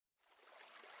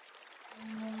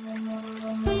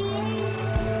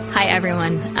Hi,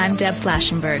 everyone. I'm Deb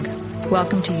Flashenberg.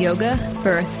 Welcome to Yoga,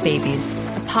 Birth, Babies,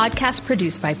 a podcast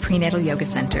produced by Prenatal Yoga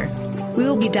Center. We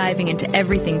will be diving into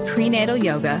everything prenatal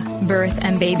yoga, birth,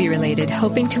 and baby related,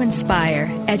 hoping to inspire,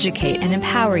 educate, and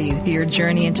empower you through your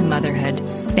journey into motherhood.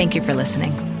 Thank you for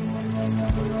listening.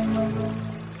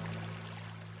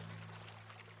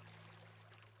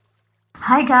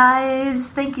 Hi guys,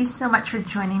 thank you so much for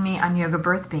joining me on Yoga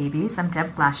Birth Babies. I'm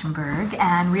Deb Flashenberg,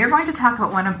 and we are going to talk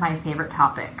about one of my favorite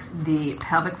topics, the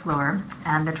pelvic floor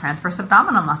and the transverse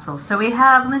abdominal muscles. So we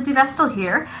have Lindsey Vestal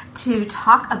here to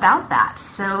talk about that.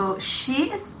 So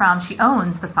she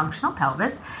owns the Functional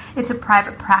Pelvis. It's a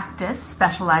private practice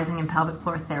specializing in pelvic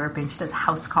floor therapy, and she does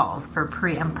house calls for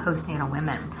pre- and postnatal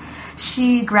women.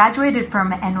 She graduated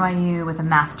from NYU with a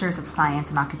Master's of Science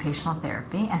in Occupational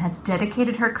Therapy and has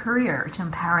dedicated her career to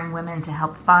empowering women to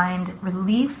help find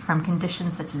relief from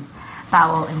conditions such as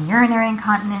bowel and urinary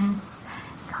incontinence,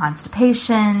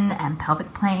 constipation, and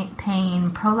pelvic pain,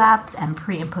 prolapse, and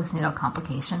pre- and postnatal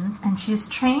complications. And she's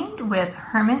trained with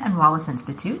Herman and Wallace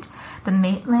Institute, the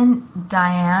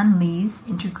Maitland-Diane Lees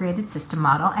Integrated System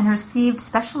Model, and received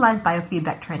specialized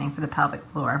biofeedback training for the pelvic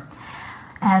floor.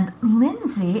 And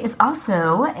Lindsey is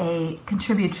also a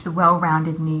contributor to the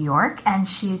Well-Rounded New York, and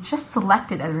she's just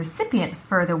selected as a recipient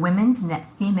for the Women's Net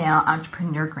Female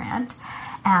Entrepreneur Grant.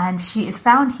 And she is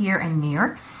found here in New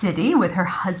York City with her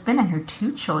husband and her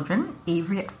 2 children,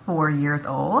 Avery at 4 years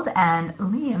old and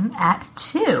Liam at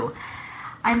 2.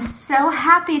 I'm so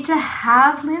happy to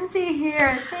have Lindsey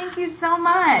here. Thank you so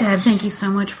much. Deb, thank you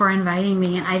so much for inviting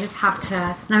me. And I just have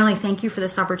to not only thank you for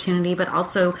this opportunity, but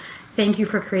also thank you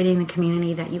for creating the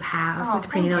community that you have with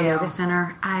Prenatal Yoga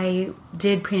Center. I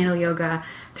did prenatal yoga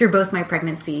through both my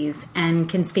pregnancies and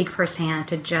can speak firsthand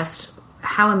to just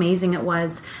how amazing it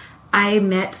was. I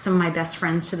met some of my best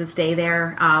friends to this day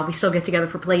there. We still get together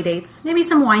for play dates, maybe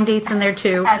some wine dates in there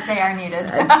too. As they are needed.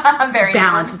 Very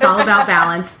balance. It's all about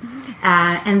balance.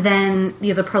 And then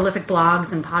the prolific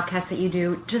blogs and podcasts that you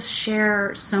do just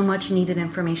share so much needed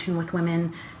information with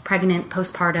women, pregnant,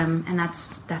 postpartum, and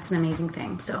that's an amazing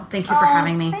thing. So thank you for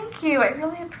having me. Thank you. I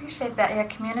really appreciate that. Yeah,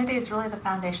 community is really the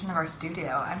foundation of our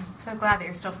studio. I'm so glad that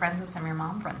you're still friends with some of your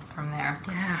mom friends from there.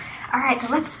 Yeah. All right,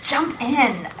 so let's jump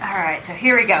in. All right, so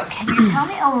here we go. Can you tell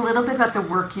me a little bit about the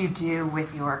work you do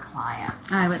with your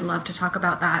clients? I would love to talk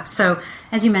about that. So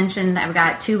as you mentioned, I've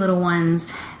got 2 little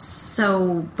ones.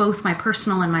 So both my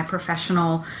personal and my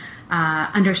professional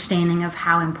understanding of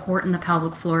how important the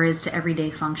pelvic floor is to everyday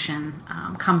function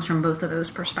comes from both of those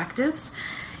perspectives.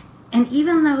 And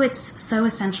even though it's so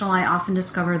essential, I often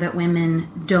discover that women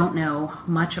don't know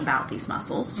much about these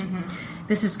muscles. Mm-hmm.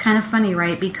 This is kind of funny,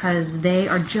 right? Because they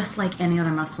are just like any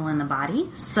other muscle in the body.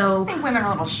 So I think women are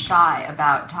a little shy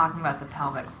about talking about the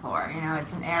pelvic floor. You know,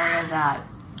 it's an area that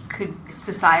could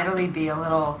societally be a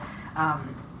little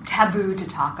taboo to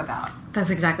talk about. That's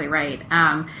exactly right.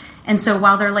 And so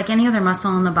while they're like any other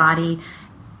muscle in the body,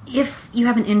 if you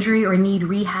have an injury or need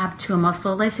rehab to a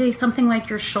muscle, let's say something like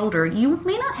your shoulder, you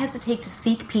may not hesitate to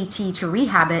seek PT to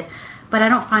rehab it, but I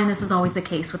don't find this is always the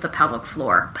case with the pelvic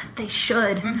floor, but they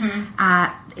should.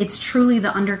 Mm-hmm. It's truly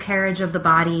the undercarriage of the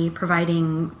body,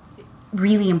 providing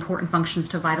really important functions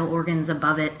to vital organs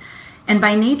above it. And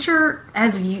by nature,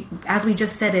 as we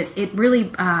just said, it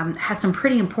really has some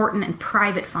pretty important and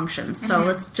private functions. So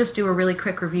let's just do a really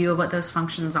quick review of what those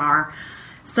functions are.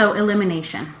 So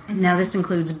elimination. Mm-hmm. Now this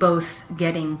includes both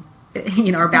getting,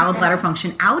 our bowel bladder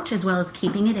function out as well as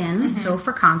keeping it in. Mm-hmm. So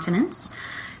for continence,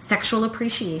 sexual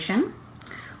appreciation,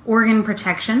 organ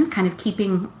protection, kind of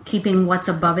keeping what's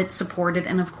above it supported,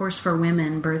 and of course for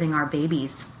women, birthing our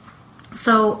babies.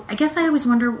 So I guess I always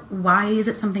wonder, why is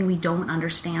it something we don't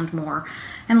understand more?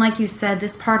 And like you said,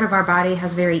 this part of our body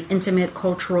has very intimate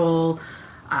cultural,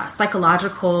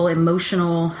 psychological,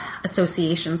 emotional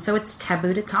associations. So it's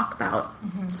taboo to talk about.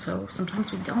 Mm-hmm. So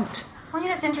sometimes we don't. Well,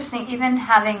 it's interesting. Even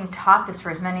having taught this for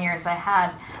as many years as I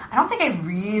had, I don't think I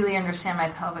really understood my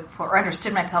pelvic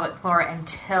floor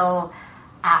until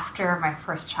after my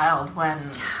first child,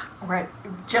 where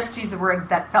just to use the word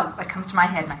that comes to my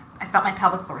head, I felt my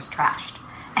pelvic floor was trashed.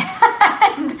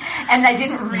 and I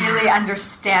didn't really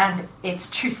understand its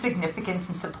true significance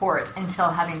and support until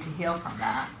having to heal from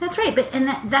that. That's right, but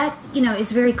that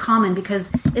is very common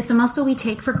because it's a muscle we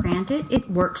take for granted. It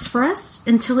works for us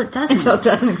until it doesn't. Until it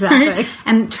doesn't, exactly. Right?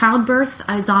 And childbirth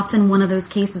is often one of those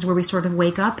cases where we sort of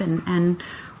wake up and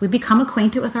we become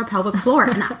acquainted with our pelvic floor.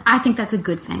 And I think that's a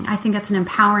good thing. I think that's an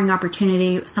empowering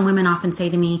opportunity. Some women often say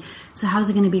to me, so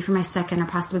how's it going to be for my second or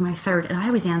possibly my third? And I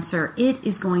always answer, it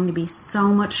is going to be so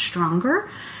much stronger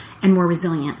and more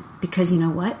resilient because you know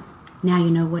what? Now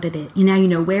you know what it is. Now you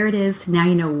know where it is. Now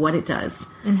you know what it does.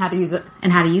 And how to use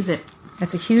it.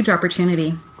 That's a huge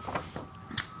opportunity.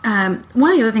 One of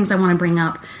the other things I want to bring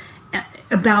up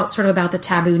about the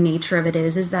taboo nature of it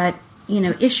is that,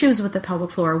 issues with the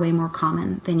pelvic floor are way more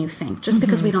common than you think. Just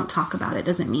because we don't talk about it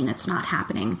doesn't mean it's not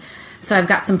happening. So I've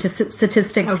got some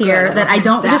statistics here that I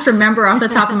don't just remember off the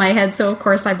top of my head. So, of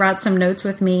course, I brought some notes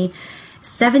with me.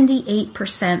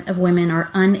 78% of women are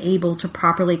unable to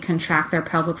properly contract their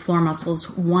pelvic floor muscles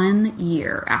 1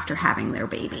 year after having their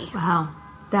baby. Wow.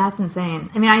 That's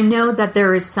insane. I mean, I know that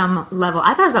there is some level.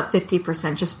 I thought it was about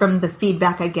 50% just from the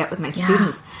feedback I get with my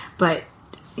students. But,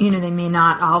 they may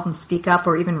not all of them speak up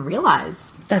or even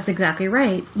realize. That's exactly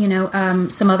right.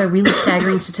 Some other really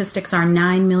staggering statistics are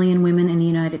 9 million women in the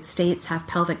United States have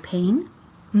pelvic pain.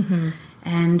 Mm-hmm.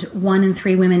 And 1 in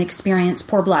 3 women experience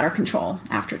poor bladder control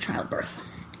after childbirth.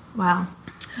 Wow.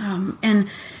 And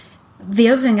the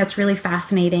other thing that's really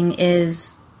fascinating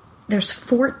is there's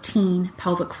 14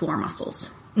 pelvic floor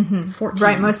muscles. Mm-hmm. 14.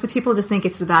 Right. Most of the people just think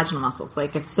it's the vaginal muscles.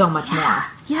 Like, it's so much more.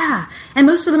 Yeah. And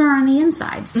most of them are on the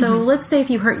inside. So let's say if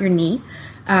you hurt your knee,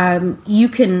 we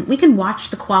can watch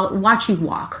you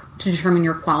walk to determine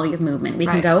your quality of movement. We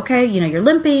can go, okay, you're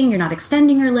limping, you're not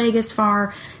extending your leg as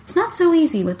far. It's not so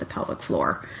easy with the pelvic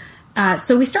floor.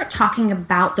 So we start talking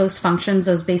about those functions,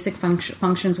 those basic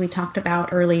functions we talked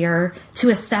about earlier, to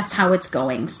assess how it's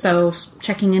going. So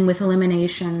checking in with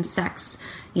elimination, sex,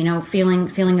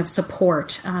 feeling of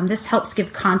support. This helps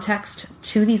give context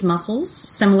to these muscles,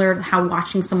 similar to how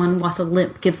watching someone with a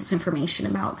limp gives us information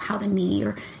about how the knee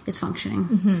is functioning.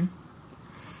 Mm-hmm.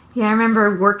 Yeah, I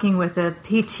remember working with a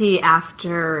PT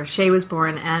after Shay was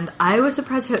born, and I was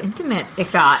surprised how intimate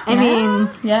it got. I mean,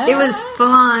 it was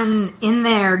full on in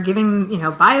there, giving,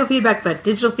 biofeedback, but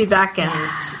digital feedback, and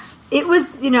it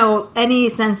was, any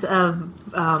sense of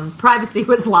privacy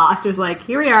was lost. It was like,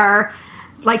 here we are,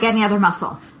 like any other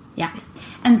muscle. Yeah.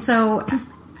 And so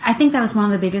I think that was one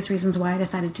of the biggest reasons why I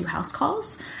decided to do house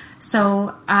calls.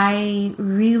 So I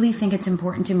really think it's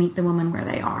important to meet the woman where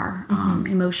they are,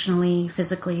 emotionally,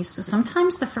 physically. So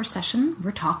sometimes the first session,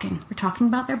 we're talking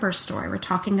about their birth story. We're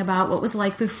talking about what it was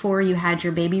like before you had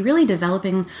your baby, really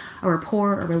developing a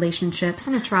rapport, a relationships.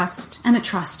 And a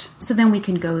trust. So then we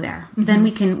can go there. Mm-hmm. Then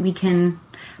we can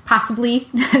possibly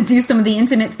do some of the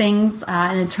intimate things.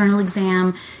 An internal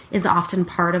exam is often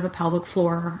part of a pelvic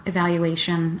floor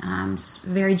evaluation. It's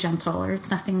very gentle, or it's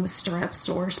nothing with stirrups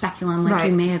or speculum like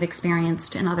you may have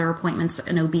experienced in other appointments,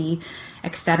 an OB,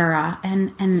 etc.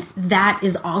 And that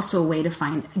is also a way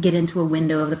to get into a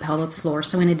window of the pelvic floor.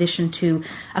 So in addition to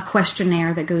a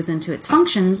questionnaire that goes into its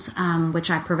functions, which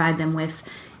I provide them with,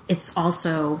 it's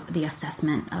also the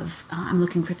assessment of, I'm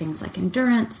looking for things like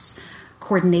endurance,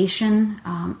 coordination,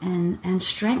 and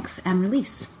strength and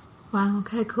release. Wow,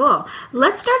 okay, cool.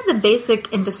 Let's start at the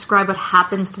basic and describe what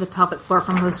happens to the pelvic floor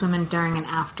for most women during and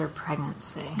after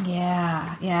pregnancy.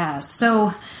 Yeah.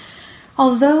 So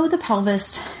although the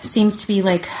pelvis seems to be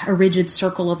like a rigid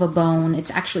circle of a bone,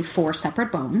 it's actually 4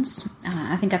 separate bones.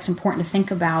 I think that's important to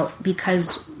think about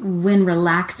because when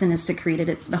relaxin is secreted,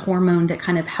 it's the hormone that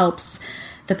kind of helps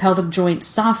the pelvic joints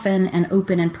soften and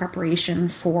open in preparation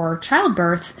for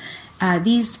childbirth.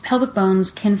 These pelvic bones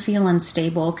can feel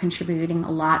unstable, contributing a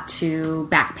lot to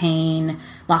back pain,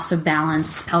 loss of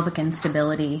balance, pelvic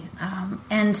instability.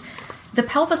 And the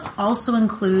pelvis also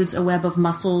includes a web of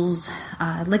muscles,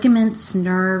 ligaments,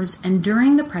 nerves, and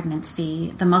during the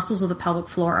pregnancy, the muscles of the pelvic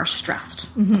floor are stressed,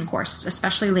 of course,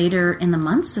 especially later in the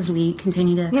months as we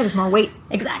continue to... Yeah, there's more weight.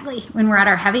 Exactly. When we're at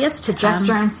our heaviest.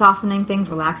 Progesterone softening things,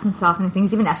 relaxin softening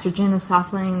things, even estrogen is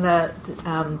softening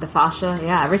the fascia.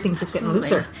 Yeah, everything's just getting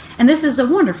looser. And this is a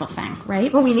wonderful thing,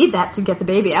 right? Well, we need that to get the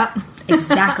baby out.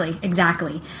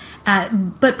 Exactly.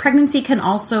 But pregnancy can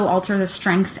also alter the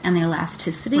strength and the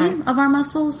elasticity of our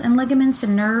muscles and ligaments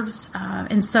and nerves.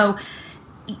 And so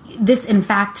this, in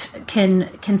fact,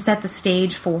 can set the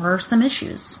stage for some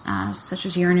issues, such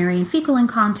as urinary and fecal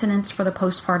incontinence for the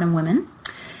postpartum women.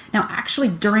 Now, actually,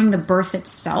 during the birth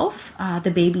itself,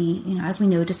 the baby, as we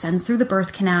know, descends through the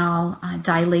birth canal.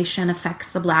 Dilation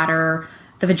affects the bladder,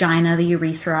 the vagina, the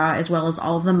urethra, as well as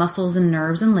all of the muscles and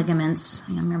nerves and ligaments.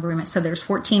 Remember we said there's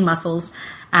 14 muscles.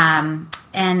 And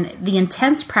the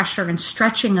intense pressure and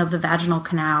stretching of the vaginal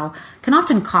canal can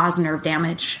often cause nerve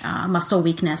damage, muscle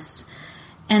weakness.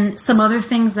 And some other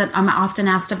things that I'm often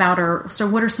asked about are, so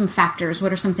what are some factors?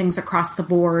 What are some things across the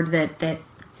board that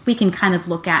we can kind of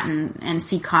look at and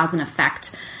see cause and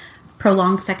effect?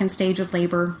 Prolonged second stage of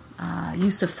labor,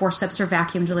 use of forceps or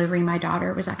vacuum delivery. My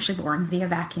daughter was actually born via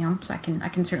vacuum, so I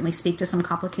can certainly speak to some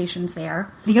complications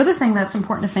there. The other thing that's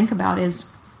important to think about is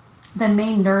the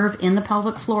main nerve in the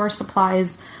pelvic floor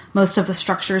supplies most of the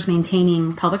structures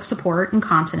maintaining pelvic support and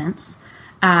continence.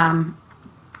 And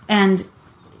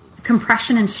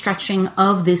compression and stretching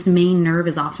of this main nerve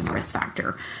is often a risk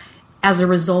factor. As a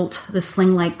result, the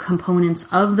sling-like components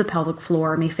of the pelvic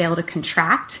floor may fail to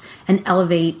contract and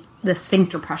elevate the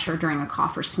sphincter pressure during a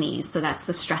cough or sneeze. So that's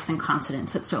the stress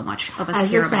incontinence that so much of us As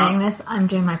hear you're about. saying this, I'm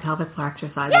doing my pelvic floor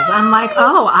exercises. Yay! I'm like,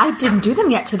 oh, I didn't do them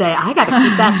yet today. I got to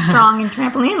keep that strong and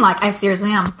trampoline-like. I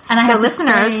seriously am. And I have to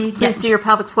listeners, say, please do your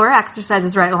pelvic floor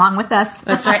exercises right along with us.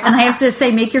 That's right. And I have to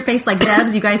say, make your face like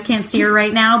Deb's. You guys can't see her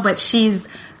right now, but she's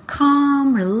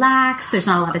calm, relaxed. There's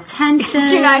not a lot of tension.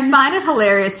 I find it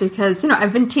hilarious because,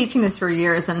 I've been teaching this for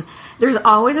years, and there's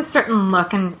always a certain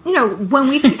look. And, when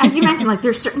we, as you mentioned, like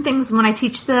there's certain things when I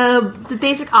teach the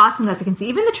basic asanas that I can see,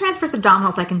 even the transverse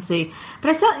abdominals I can see.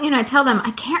 But I tell them,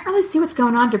 I can't really see what's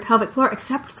going on with your pelvic floor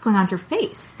except what's going on with your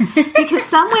face. Because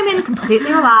some women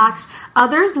completely relaxed,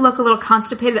 others look a little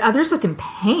constipated, others look in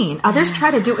pain, others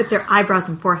try to do it with their eyebrows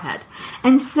and forehead.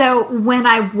 And so when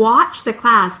I watch the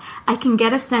class, I can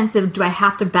get a sense of, do I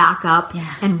have to back up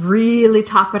and really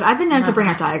talk about it? I've been known to bring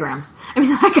out diagrams. I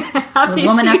mean, like I have these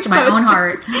woman huge after my own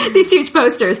heart. These huge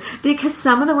posters. Because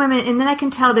some of the women, and then I can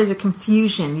tell there's a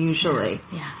confusion usually.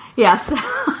 Yes.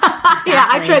 Exactly. Yeah,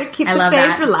 I try to keep the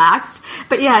face relaxed.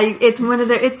 But it's one of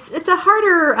the, it's a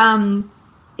harder,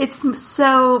 it's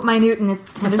so minute in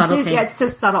its tendencies. Subtlety. Yeah, it's so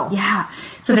subtle. Yeah.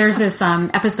 So there's this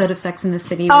episode of Sex and the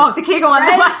City. Oh, the Kegel one.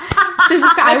 There's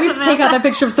this guy, I always take out that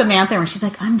picture of Samantha where she's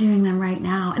like, I'm doing them right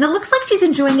now. And it looks like she's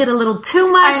enjoying it a little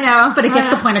too much. I know. But it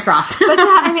gets the point across. But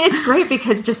it's great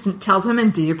because it just tells women,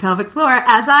 do your pelvic floor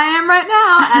as I am right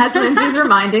now, as Lindsay's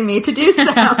reminding me to do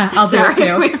so. I'll do it too.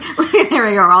 There we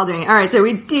go. We're all doing it. All right. So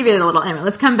we deviated a little. Anyway,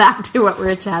 let's come back to what we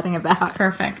were chatting about.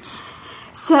 Perfect.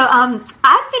 So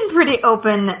I've been pretty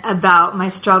open about my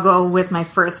struggle with my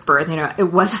first birth. It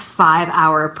was a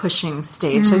 5-hour pushing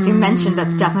stage. So as you mentioned,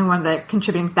 that's definitely one of the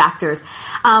contributing factors.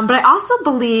 But I also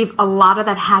believe a lot of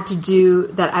that had to do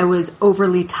that I was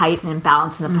overly tight and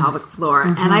imbalanced in the pelvic floor.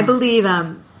 And I believe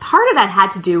part of that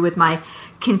had to do with my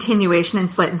continuation in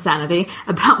slight insanity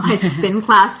about my spin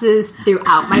classes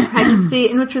throughout my pregnancy,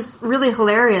 and which was really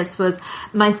hilarious was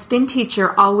my spin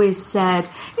teacher always said,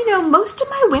 most of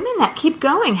my women that keep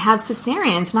going have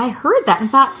cesareans, and I heard that and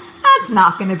thought, that's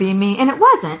not going to be me, and it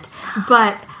wasn't.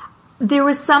 But there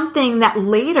was something that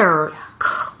later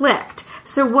clicked.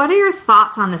 So what are your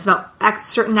thoughts on this about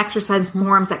certain exercise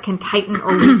forms that can tighten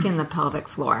or weaken the pelvic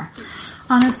floor?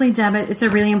 Honestly, Deb, it's a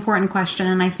really important question,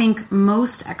 and I think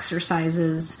most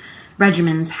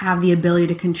regimens have the ability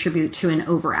to contribute to an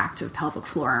overactive pelvic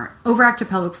floor. Overactive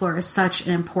pelvic floor is such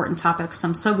an important topic, so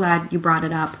I'm so glad you brought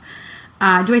it up.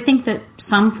 Do I think that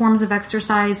some forms of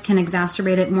exercise can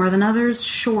exacerbate it more than others?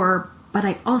 Sure, but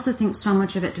I also think so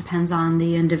much of it depends on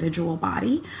the individual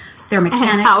body, their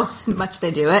mechanics. And how much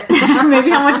they do it. Maybe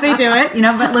how much they do it.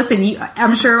 But listen,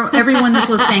 I'm sure everyone that's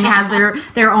listening has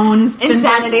their own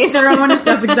insanities.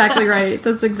 That's exactly right.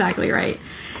 That's exactly right.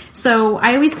 So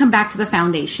I always come back to the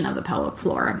foundation of the pelvic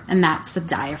floor, and that's the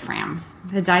diaphragm.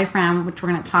 The diaphragm, which we're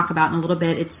going to talk about in a little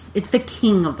bit, it's the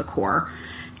king of the core.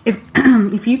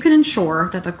 If you can ensure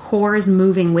that the core is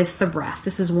moving with the breath,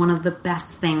 this is one of the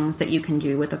best things that you can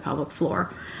do with the pelvic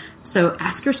floor. So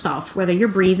ask yourself whether you're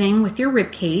breathing with your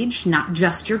rib cage, not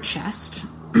just your chest,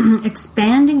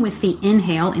 expanding with the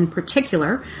inhale in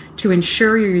particular to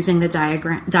ensure you're using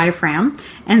the diaphragm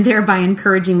and thereby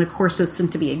encouraging the core system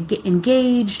to be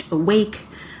engaged, awake,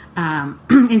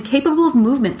 and capable of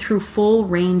movement through full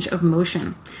range of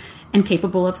motion and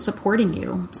capable of supporting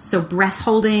you. So breath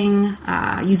holding,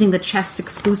 using the chest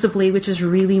exclusively, which is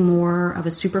really more of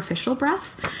a superficial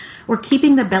breath, or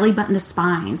keeping the belly button to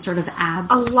spine, sort of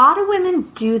abs. A lot of women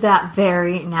do that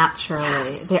very naturally.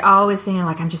 Yes. They're always saying,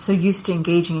 I'm just so used to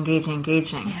engaging.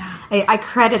 Yeah. I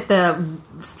credit the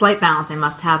slight balance I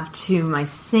must have to my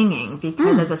singing,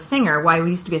 because as a singer, why we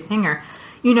used to be a singer,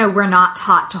 we're not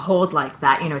taught to hold like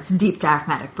that. It's deep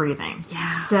diaphragmatic breathing.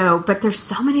 Yeah. So, but there's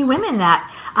so many women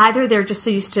that either they're just so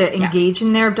used to engage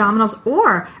in their abdominals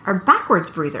or are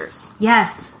backwards breathers.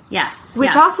 Yes.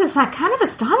 Which also kind of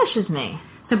astonishes me.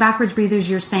 So backwards breathers,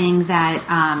 you're saying that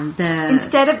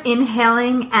instead of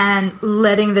inhaling and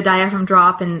letting the diaphragm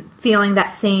drop and feeling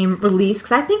that same release,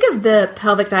 because I think of the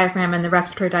pelvic diaphragm and the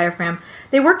respiratory diaphragm,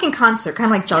 they work in concert,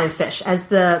 kind of like jellyfish. As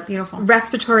the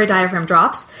respiratory diaphragm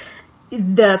drops,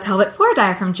 the pelvic floor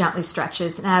diaphragm gently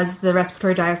stretches, and as the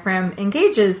respiratory diaphragm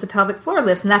engages, the pelvic floor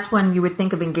lifts, and that's when you would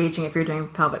think of engaging if you're doing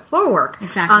pelvic floor work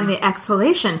on the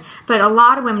exhalation. But a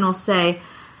lot of women will say,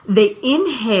 they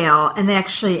inhale and they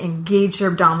actually engage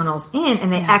their abdominals in,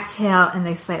 and they exhale and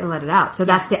they slightly let it out. So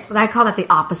that's I call that the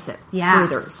opposite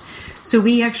breathers. So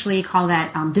we actually call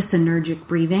that dysynergic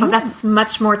breathing. Oh, that's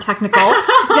much more technical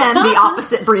than the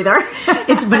opposite breather.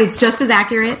 But it's just as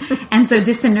accurate. And so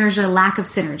dysynergia, lack of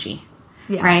synergy.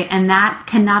 Yeah. Right? And that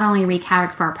can not only wreak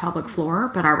havoc for our pelvic floor,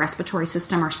 but our respiratory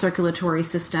system, our circulatory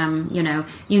system, you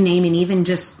name it, even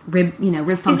just rib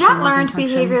function. Is that learned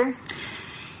behavior?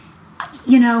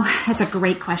 That's a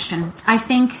great question. I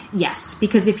think yes,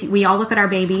 because if we all look at our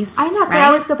babies. I know. So I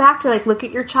always go back to look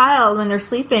at your child when they're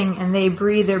sleeping and they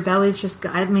breathe, their belly's just,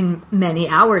 many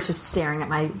hours just staring at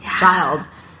my child.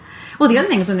 Well, the other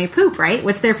thing is when they poop, right?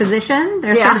 What's their position?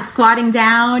 They're sort of squatting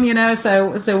down,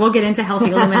 so we'll get into healthy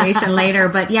elimination later.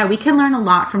 But yeah, we can learn a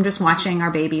lot from just watching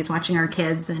our babies, watching our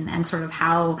kids, and sort of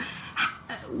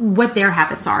what their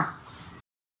habits are.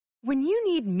 When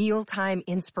you need mealtime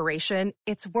inspiration,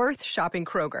 it's worth shopping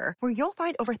Kroger, where you'll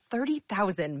find over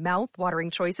 30,000 mouth-watering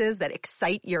choices that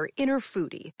excite your inner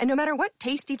foodie. And no matter what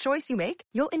tasty choice you make,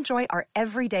 you'll enjoy our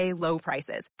everyday low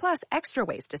prices, plus extra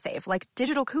ways to save, like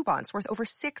digital coupons worth over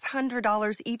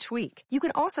 $600 each week. You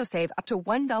can also save up to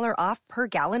 $1 off per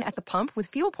gallon at the pump with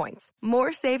fuel points.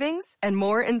 More savings and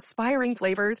more inspiring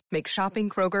flavors make shopping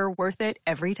Kroger worth it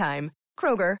every time.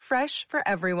 Kroger, fresh for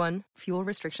everyone. Fuel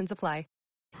restrictions apply.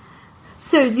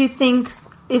 So do you think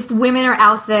if women are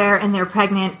out there and they're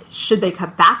pregnant, should they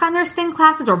cut back on their spin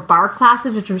classes or bar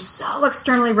classes, which are so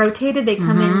externally rotated? They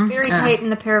come in very tight in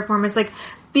the piriformis.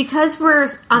 Because we're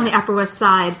on the Upper West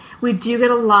Side, we do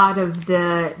get a lot of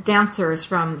the dancers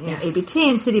from ABT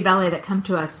and City Ballet that come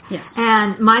to us. Yes.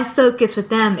 And my focus with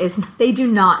them is they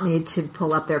do not need to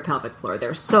pull up their pelvic floor.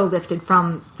 They're so lifted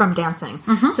from dancing.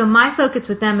 Mm-hmm. So my focus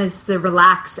with them is the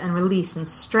relax and release and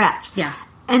stretch. Yeah.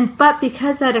 But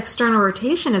because that external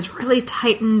rotation has really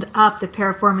tightened up the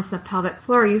piriformis and the pelvic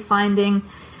floor, are you finding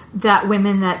that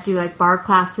women that do bar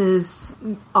classes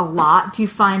a lot, do you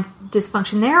find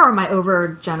dysfunction there, or am I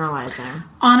overgeneralizing?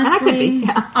 Honestly, and I could be,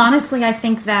 honestly, I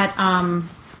think that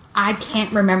I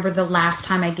can't remember the last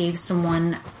time I gave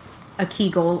someone a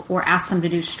Kegel or asked them to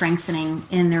do strengthening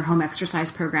in their home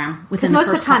exercise program within the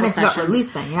first couple sessions. About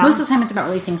releasing, Most of the time it's about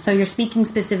releasing. So you're speaking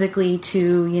specifically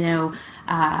to,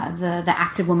 the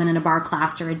active woman in a bar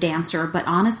class or a dancer, but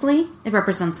honestly, it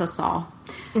represents us all.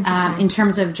 In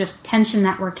terms of just tension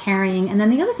that we're carrying. And then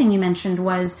the other thing you mentioned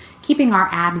was keeping our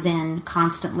abs in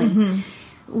constantly.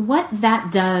 Mm-hmm. What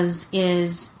that does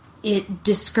is it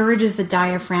discourages the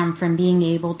diaphragm from being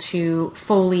able to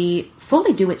fully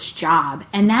do its job.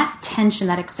 And that tension,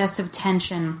 that excessive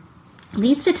tension,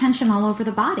 leads to tension all over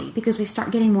the body because we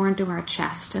start getting more into our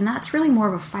chest. And that's really more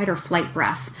of a fight or flight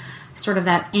breath, sort of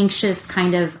that anxious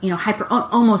kind of,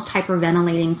 almost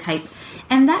hyperventilating type.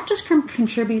 And that just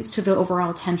contributes to the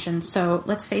overall tension. So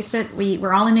let's face it,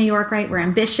 we're all in New York, right? We're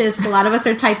ambitious. A lot of us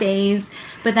are type A's.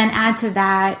 But then add to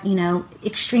that,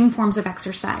 extreme forms of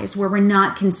exercise where we're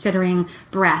not considering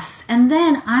breath. And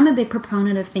then I'm a big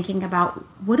proponent of thinking about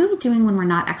what are we doing when we're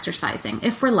not exercising?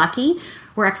 If we're lucky,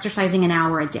 we're exercising an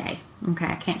hour a day. Okay,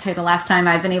 I can't tell you the last time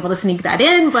I've been able to sneak that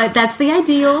in, but that's the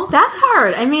ideal. That's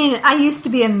hard. I mean, I used to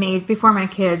be a maid before my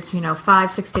kids,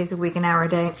 5-6 days a week, an hour a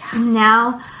day.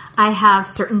 Now I have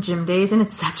certain gym days, and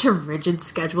it's such a rigid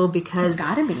schedule because it's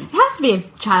got to be. It has to be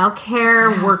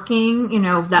childcare, working,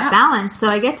 that balance. So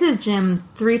I get to the gym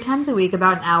 3 times a week,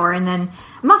 about an hour, and then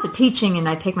I'm also teaching, and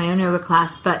I take my own yoga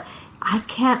class, but I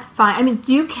can't find...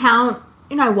 do you count...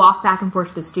 I walk back and forth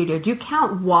to the studio. Do you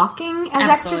count walking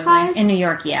as exercise? In New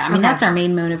York, yeah. I mean, that's our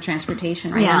main mode of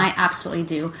transportation, right? Yeah. And I absolutely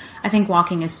do. I think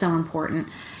walking is so important.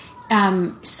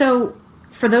 So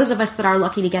for those of us that are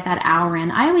lucky to get that hour in,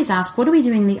 I always ask, what are we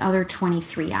doing the other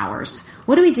 23 hours?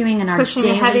 What are we doing in our Pushing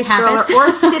daily a heavy habits?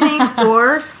 Or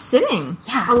sitting.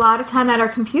 Yeah. A lot of time at our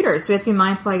computers. So we have to be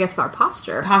mindful, I guess, of our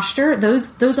posture.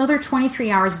 Those other 23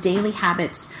 hours daily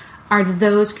habits are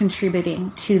those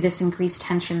contributing to this increased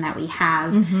tension that we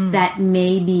have that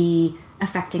may be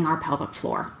affecting our pelvic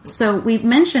floor. So we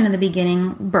mentioned in the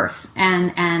beginning birth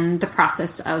and the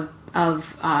process of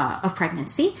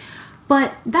pregnancy,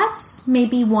 but that's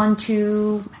maybe 1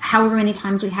 to however many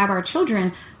times we have our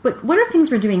children. But what are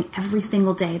things we're doing every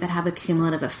single day that have a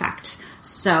cumulative effect?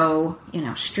 So,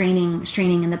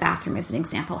 straining in the bathroom is an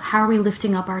example. How are we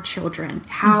lifting up our children?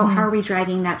 How are we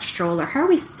dragging that stroller? How are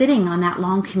we sitting on that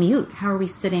long commute? How are we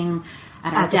sitting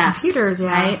at our desk? Computers,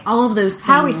 right? All of those things.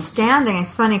 How are we standing?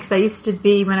 It's funny because I used to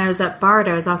be, when I was at Bard,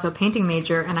 I was also a painting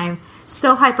major, and I'm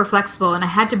so hyper flexible, and I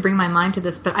had to bring my mind to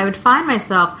this, but I would find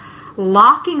myself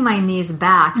locking my knees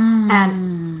back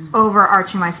and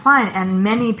overarching my spine. And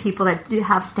many people that do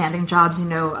have standing jobs, a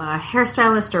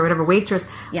hairstylist or whatever, waitress,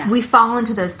 we fall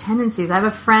into those tendencies. I have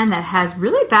a friend that has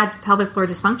really bad pelvic floor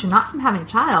dysfunction, not from having a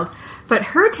child, but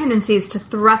her tendency is to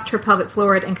thrust her pelvic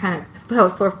floor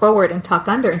forward and tuck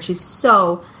under, and she's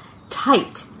so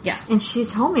tight. Yes. And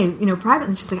she's told me,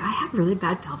 privately, she's like, I have really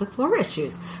bad pelvic floor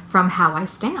issues from how I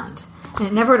stand. And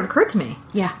it never would have occurred to me.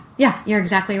 Yeah, you're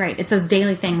exactly right. It's those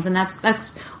daily things, and that's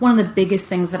one of the biggest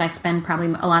things that I spend probably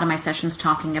a lot of my sessions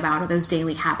talking about, are those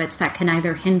daily habits that can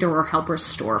either hinder or help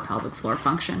restore pelvic floor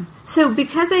function. So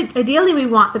because ideally we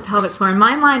want the pelvic floor, in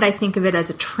my mind I think of it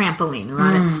as a trampoline,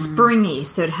 right? It's springy,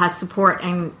 so it has support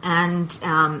and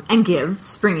give,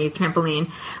 springy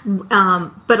trampoline.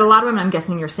 But a lot of women, I'm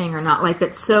guessing you're saying, are not like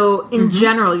that. So in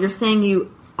general, you're saying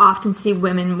you often see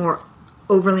women more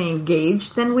overly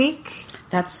engaged than weak?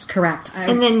 That's correct.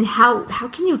 And then how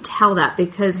can you tell that?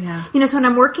 Because, so when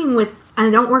I'm working with, I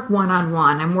don't work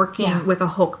one-on-one, I'm working with a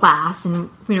whole class, and,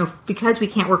 because we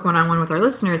can't work one-on-one with our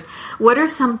listeners, what are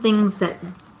some things that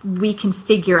we can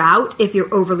figure out if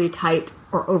you're overly tight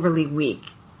or overly weak?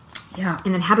 Yeah.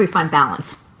 And then how do we find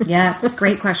balance? Yes,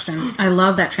 great question. I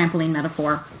love that trampoline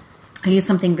metaphor. I use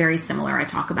something very similar. I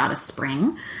talk about a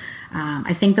spring.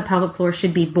 I think the pelvic floor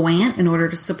should be buoyant in order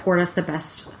to support us the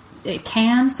best it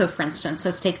can. So for instance,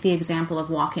 let's take the example of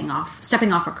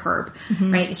stepping off a curb,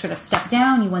 right? You sort of step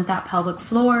down, you want that pelvic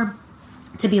floor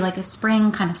to be like a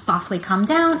spring, kind of softly come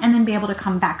down and then be able to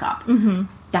come back up.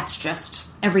 That's just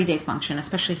everyday function,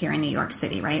 especially here in New York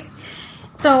City, right?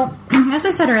 So as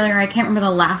I said earlier, I can't remember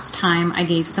the last time I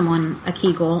gave someone a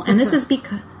Kegel, and this is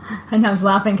because... And I was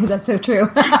laughing because that's so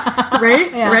true. Right?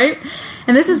 Yeah. Right?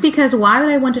 And this is because why would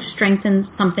I want to strengthen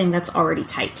something that's already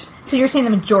tight? So you're saying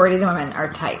the majority of the women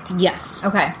are tight? Yes.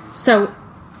 Okay. So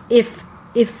if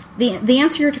the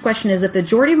answer to your question is that the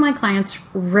majority of my clients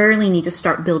rarely need to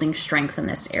start building strength in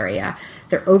this area.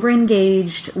 They're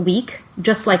over-engaged, weak,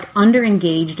 just like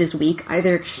under-engaged is weak.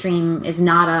 Either extreme is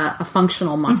not a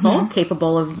functional muscle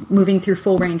capable of moving through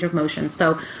full range of motion.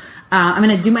 So I'm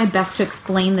going to do my best to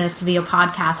explain this via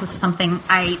podcast. This is something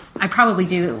I probably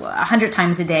do 100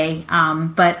 times a day,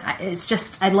 but it's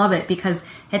just, I love it because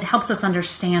it helps us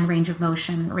understand range of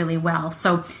motion really well.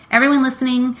 So everyone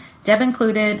listening, Deb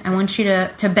included, I want you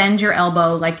to bend your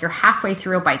elbow like you're halfway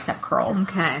through a bicep curl.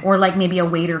 Okay. Or like maybe a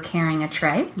waiter carrying a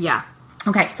tray. Yeah.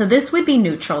 Okay, so this would be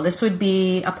neutral. This would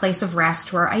be a place of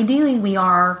rest where ideally we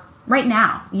are right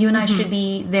now. You and I should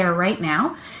be there right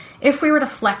now. If we were to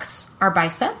flex our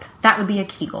bicep, that would be a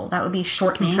Kegel. That would be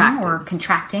shortening or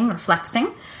contracting or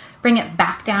flexing. Bring it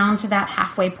back down to that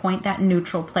halfway point, that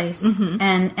neutral place.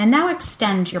 And now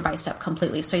extend your bicep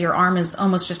completely. So your arm is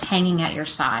almost just hanging at your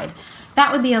side.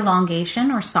 That would be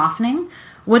elongation or softening.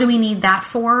 What do we need that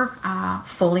for?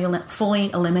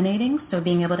 Fully eliminating. So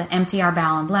being able to empty our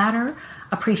bowel and bladder.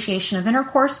 Appreciation of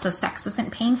intercourse, so sex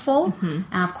isn't painful. And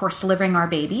of course, delivering our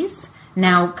babies.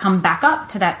 Now come back up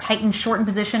to that tightened, shortened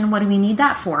position. What do we need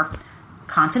that for?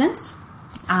 Continence,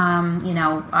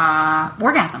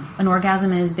 orgasm. An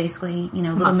orgasm is basically,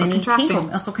 little muscle mini Kegel,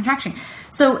 muscle contraction.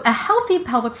 So a healthy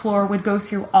pelvic floor would go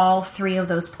through all three of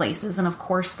those places, and of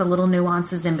course the little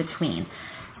nuances in between.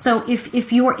 So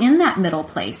if you're in that middle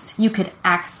place, you could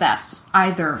access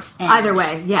either end. Either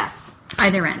way, yes.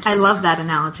 Either end. I love that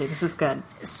analogy. This is good.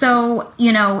 So,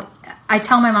 I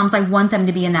tell my moms I want them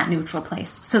to be in that neutral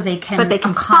place so they can But they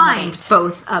can find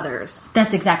both others.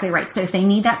 That's exactly right. So if they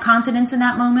need that continence in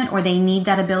that moment, or they need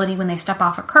that ability when they step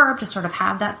off a curb to sort of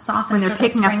have that soft, when they're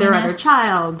picking up their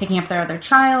other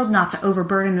child, not to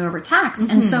overburden and overtax.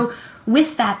 And so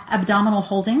with that abdominal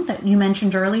holding that you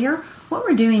mentioned earlier, what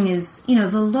we're doing is,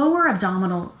 the lower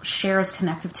abdominal shares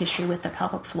connective tissue with the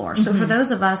pelvic floor. So for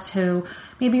those of us who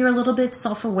maybe are a little bit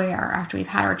self-aware after we've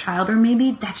had our child, or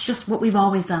maybe that's just what we've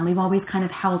always done. We've always kind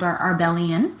of held our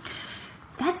belly in.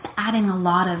 That's adding a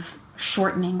lot of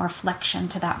shortening or flexion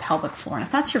to that pelvic floor. And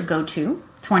if that's your go-to,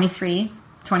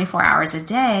 24 hours a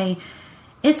day,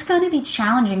 it's going to be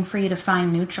challenging for you to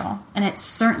find neutral. And it's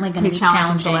certainly going to be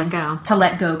challenging to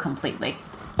let go completely.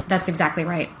 That's exactly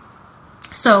right.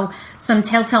 So some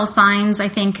telltale signs, I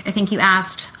think you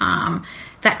asked,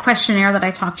 that questionnaire that I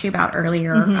talked to you about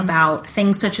earlier about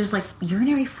things such as like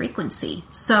urinary frequency.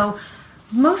 So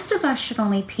most of us should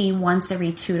only pee once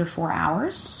every 2 to 4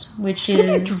 hours, which is...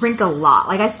 I drink a lot.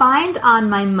 Like I find on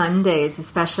my Mondays,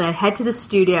 especially, I head to the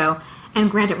studio, and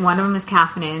granted, one of them is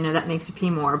caffeinated. I know that makes you pee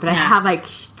more, but I have like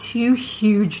 2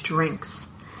 huge drinks.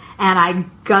 and I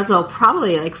guzzle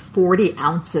probably like 40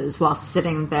 ounces while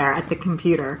sitting there at the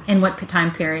computer. And what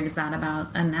time period is that? About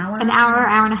an hour? An hour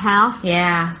and a half.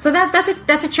 Yeah. So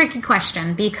that's a tricky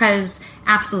question because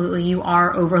absolutely you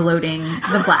are overloading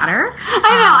the bladder.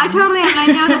 I know. I totally am. And I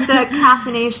know that the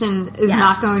caffeination is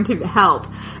not going to help.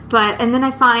 And then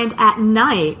I find at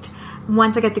night,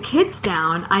 once I get the kids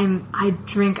down, I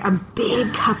drink a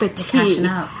big cup of tea. Catching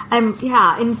up. And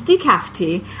it's decaf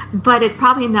tea, but it's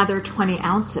probably another 20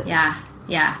 ounces.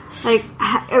 Yeah. Like,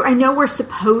 I know we're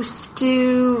supposed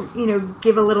to,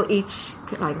 give a little each,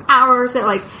 like, hours, or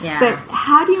like, but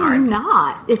how do you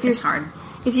not? It's hard.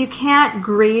 If you can't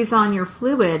graze on your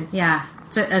fluid. Yeah.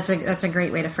 So that's a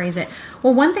great way to phrase it.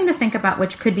 Well, one thing to think about,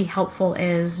 which could be helpful,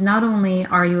 is not only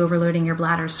are you overloading your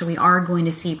bladder, so we are going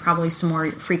to see probably some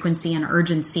more frequency and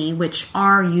urgency, which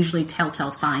are usually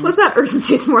telltale signs. What's that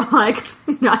urgency? It's more like,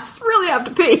 I just really have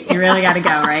to pee. You really got to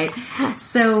go, right?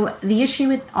 So the issue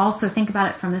with, also think about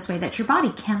it from this way, that your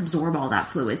body can't absorb all that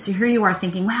fluid. So here you are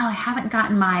thinking, well, I haven't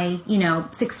gotten my,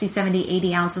 60, 70,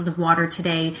 80 ounces of water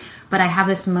today, but I have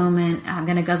this moment, I'm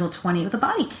going to guzzle 20. But the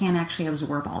body can't actually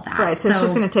absorb all that. Right, so it's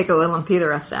just going to take a little and pee the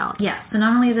rest out. Yes, so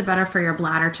not only is it better for your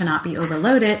bladder to not be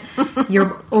overloaded,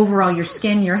 your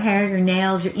skin, your hair, your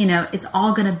nails, it's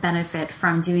all going to benefit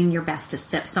from doing your best to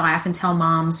sip. So I often tell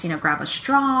moms, grab a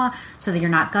straw so that you're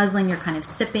not guzzling, you're kind of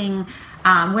sipping,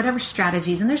 whatever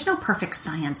strategies. And there's no perfect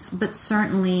science, but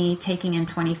certainly taking in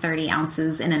 20, 30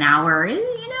 ounces in an hour,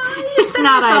 it's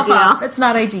not ideal. It's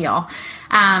not ideal.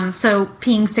 So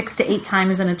peeing 6 to 8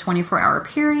 times in a 24-hour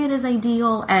period is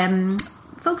ideal.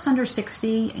 Folks under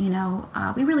 60,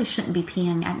 we really shouldn't be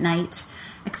peeing at night.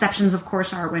 Exceptions, of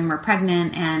course, are when we're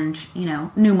pregnant and,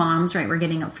 new moms, right? We're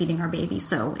getting up feeding our baby.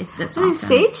 So that's often...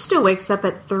 Sage still wakes up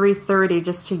at 3:30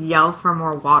 just to yell for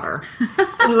more water.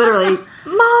 Literally,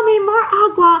 Mommy, more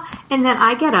agua. And then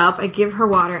I get up, I give her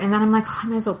water, and then I'm like, I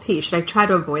might as well pee. Should I try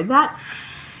to avoid that?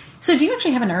 So do you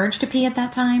actually have an urge to pee at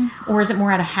that time? Or is it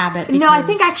more out of habit? No, I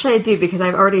think actually I do because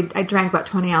I drank about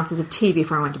 20 ounces of tea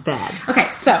before I went to bed. Okay,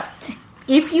 so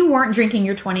if you weren't drinking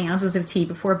your 20 ounces of tea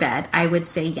before bed, I would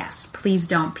say yes, please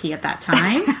don't pee at that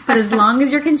time. But as long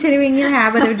as you're continuing your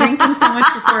habit of drinking so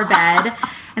much before bed,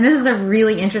 and this is a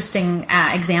really interesting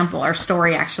example or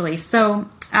story actually. So,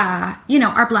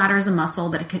 our bladder is a muscle,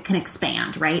 but it can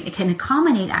expand, right? It can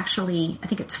accommodate actually, I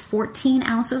think it's 14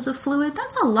 ounces of fluid.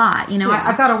 That's a lot.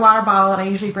 I've got a water bottle that I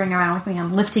usually bring around with me.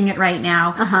 I'm lifting it right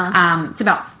now. It's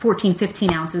about 14,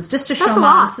 15 ounces just to show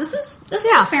moms this is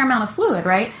a fair amount of fluid,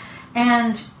 right?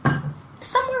 And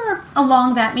somewhere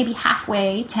along that, maybe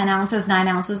halfway, 10 ounces, 9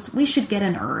 ounces, we should get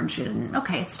an urge. And,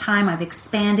 okay, it's time. I've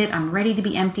expanded. I'm ready to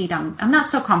be emptied. I'm not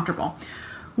so comfortable.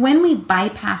 When we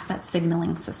bypass that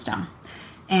signaling system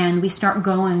and we start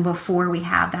going before we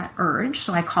have that urge,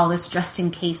 so I call this just in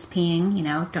case peeing,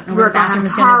 don't know where the bathroom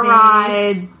is going to be.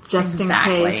 Ride, just in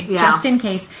case. Yeah. Just in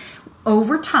case.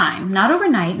 Over time, not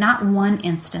overnight, not one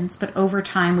instance, but over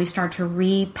time, we start to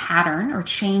repattern or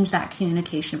change that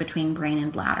communication between brain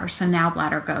and bladder. So now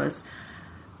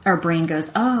brain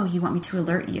goes, oh, you want me to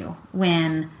alert you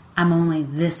when I'm only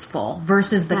this full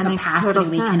versus the capacity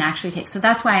we can actually take. So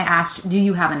that's why I asked, do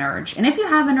you have an urge? And if you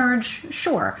have an urge,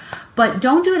 sure. But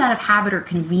don't do it out of habit or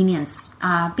convenience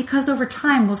because over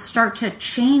time, we'll start to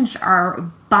change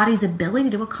our body's ability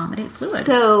to accommodate fluid.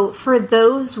 So for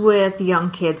those with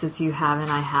young kids, as you have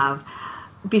and I have,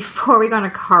 before we go on a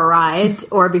car ride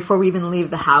or before we even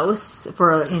leave the house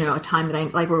for a time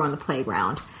that we're going to the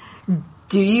playground,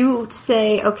 do you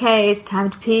say, okay, time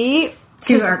to pee?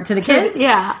 To the kids?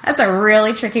 Yeah. That's a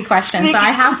really tricky question. So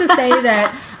I have to say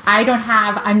that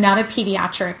I'm not a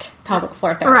pediatric pelvic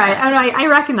floor therapist. Right. I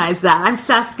recognize that. I'm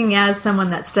just asking as someone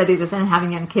that studies this and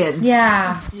having young kids.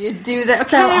 Yeah. You do that. Okay,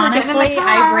 so honestly,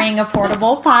 I bring a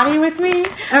portable potty with me.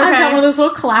 Okay. I've got one of those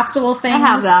little collapsible things. I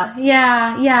have that.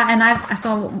 Yeah. And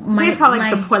it's probably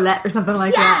like the Poilette or something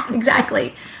like that. Yeah,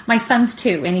 exactly. My son's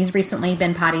 2, and he's recently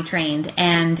been potty trained,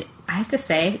 and I have to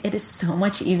say, it is so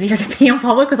much easier to pee in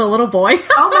public with a little boy.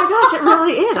 Oh my gosh, it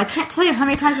really is. I can't tell you how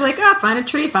many times we're like, find a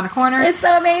tree, find a corner. It's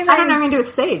so amazing. I don't know what I'm going to do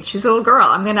with Sage. She's a little girl.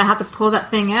 I'm going to have to pull that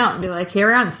thing out and be like,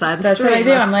 here on the side of the street. That's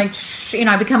what I do. I'm like,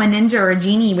 I become a ninja or a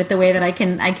genie with the way that I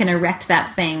can erect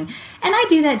that thing. And I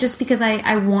do that just because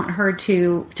I want her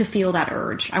to feel that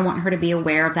urge. I want her to be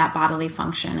aware of that bodily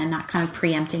function and not kind of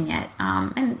preempting it.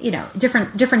 And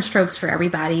different strokes for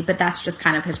everybody, but that's just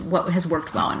kind of what has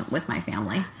worked well with my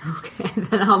family. Okay,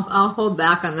 then I'll hold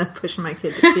back on the pushing my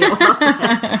kid to feel.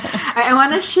 I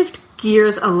want to shift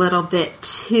gears a little bit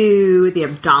to the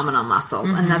abdominal muscles,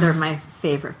 another of my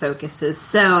favorite focuses.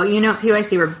 So, at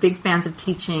PYC, we're big fans of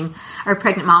teaching our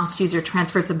pregnant moms to use their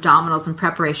transverse abdominals in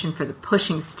preparation for the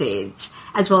pushing stage,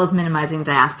 as well as minimizing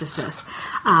diastasis.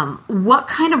 What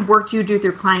kind of work do you do with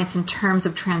your clients in terms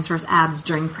of transverse abs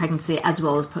during pregnancy as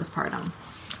well as postpartum?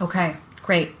 Okay,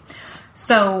 great.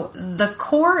 So the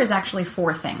core is actually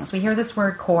 4 things. We hear this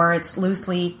word core. It's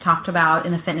loosely talked about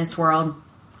in the fitness world.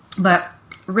 But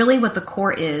really what the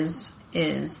core is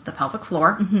the pelvic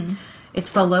floor.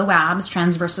 It's the low abs,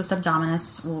 transversus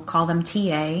abdominis. We'll call them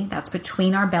TA. That's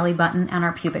between our belly button and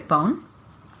our pubic bone.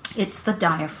 It's the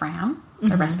diaphragm,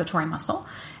 the respiratory muscle.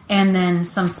 And then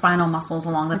some spinal muscles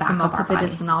along the back of our body.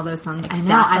 And all those ones.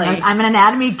 Exactly. I know. I'm an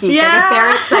anatomy geek. Yeah. I get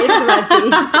very excited about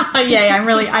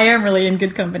these. I am really in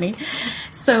good company.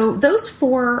 So those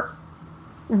 4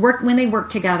 work when they work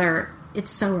together.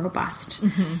 It's so robust,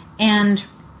 and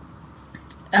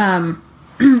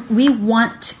we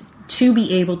want to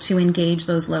be able to engage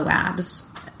those low abs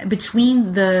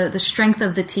between the strength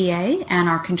of the TA and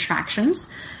our contractions.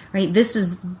 Right. This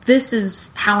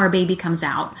is how our baby comes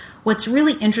out. What's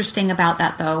really interesting about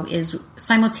that, though, is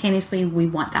simultaneously we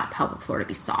want that pelvic floor to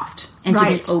be soft and to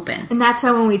be open. And that's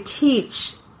why when we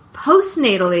teach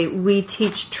postnatally, we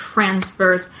teach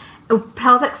transverse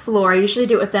pelvic floor. I usually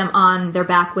do it with them on their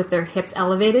back with their hips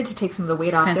elevated to take some of the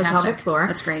weight off their pelvic floor.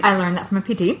 That's great. I learned that from a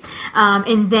PT.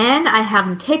 And then I have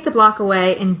them take the block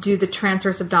away and do the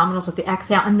transverse abdominals with the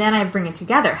exhale, and then I bring it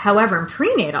together. However, in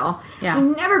prenatal, I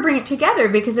never bring it together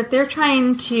because if they're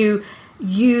trying to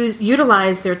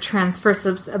utilize their transverse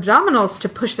abdominals to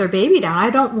push their baby down, I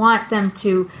don't want them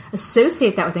to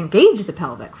associate that with engage the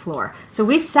pelvic floor. So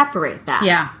we separate that.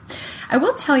 Yeah. I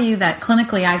will tell you that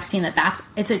clinically I've seen that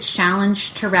it's a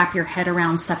challenge to wrap your head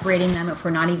around separating them if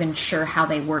we're not even sure how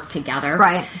they work together.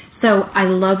 Right. So I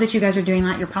love that you guys are doing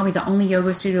that. You're probably the only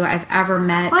yoga studio I've ever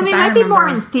met. Well, it might be more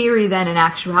in theory than in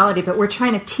actuality, but we're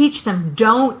trying to teach them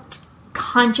don't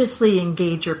consciously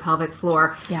engage your pelvic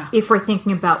floor if we're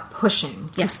thinking about pushing.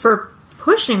 Yes. For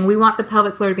pushing, we want the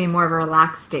pelvic floor to be more of a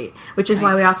relaxed state, which is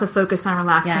why we also focus on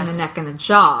relaxing the neck and the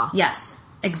jaw. Yes.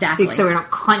 Exactly. So we don't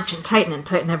clench and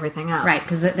tighten everything up. Right,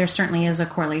 because there certainly is a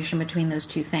correlation between those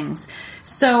 2 things.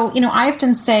 So, I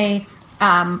often say,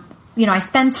 I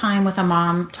spend time with a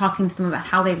mom talking to them about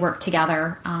how they work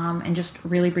together and just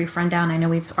really brief rundown. I know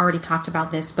we've already talked about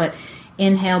this, but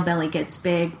inhale, belly gets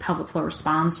big, pelvic floor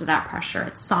responds to that pressure.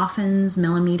 It softens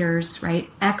millimeters, right?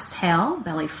 Exhale,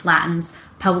 belly flattens,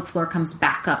 pelvic floor comes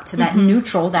back up to that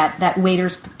neutral, that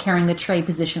waiter's carrying the tray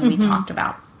position we talked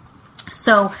about.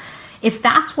 So if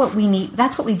that's what we need,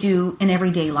 that's what we do in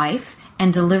everyday life,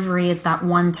 and delivery is that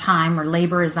one time, or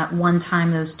labor is that one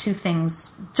time those 2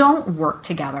 things don't work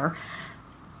together.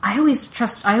 I always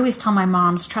tell my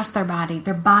moms, trust their body.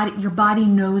 Your body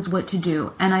knows what to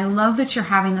do. And I love that you're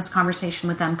having this conversation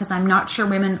with them, because I'm not sure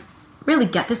women really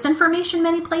get this information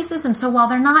many places. And so while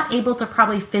they're not able to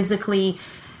probably physically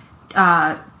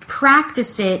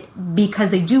practice it because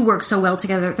they do work so well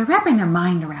together, they're wrapping their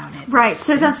mind around it. Right.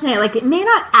 So that's saying, like, it may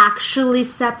not actually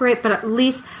separate, but at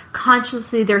least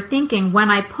consciously they're thinking,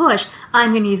 when I push,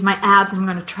 I'm going to use my abs and I'm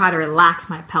going to try to relax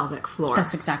my pelvic floor.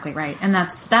 That's exactly right. And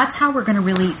that's how we're going to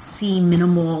really see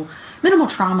minimal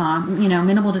trauma,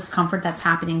 minimal discomfort that's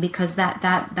happening, because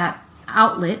that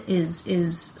outlet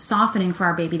is softening for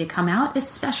our baby to come out,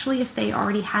 especially if they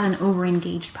already had an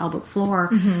over-engaged pelvic floor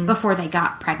before they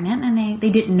got pregnant and they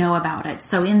didn't know about it.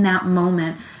 So in that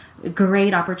moment,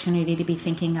 great opportunity to be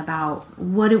thinking about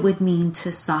what it would mean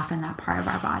to soften that part of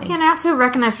our body. And I also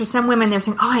recognize for some women, they're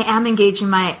saying, I am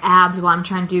engaging my abs while I'm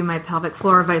trying to do my pelvic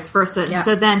floor, or vice versa. And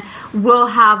so then we'll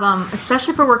have,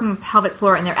 especially if we're working pelvic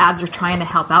floor and their abs are trying to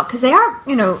help out, because they are,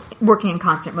 working in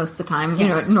concert most of the time,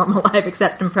 in normal life,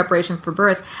 except in preparation for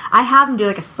birth. I have them do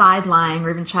like a side lying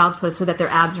or even child's pose so that their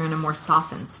abs are in a more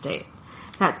softened state.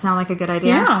 That sound like a good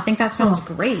idea? Yeah, I think that sounds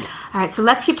great. All right, so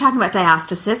let's keep talking about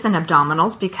diastasis and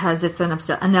abdominals, because it's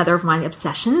another of my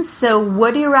obsessions. So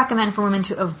what do you recommend for women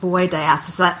to avoid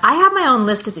diastasis? I have my own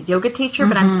list as a yoga teacher,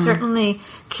 but I'm certainly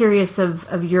curious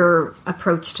of your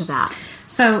approach to that.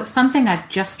 So something I've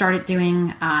just started doing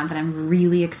that I'm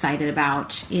really excited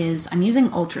about is I'm using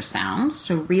ultrasound,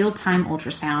 so real-time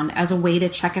ultrasound, as a way to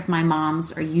check if my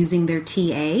moms are using their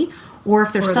TA or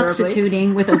if they're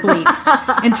substituting with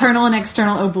obliques, internal and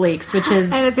external obliques, which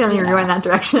is... I have a feeling you're going that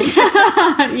direction.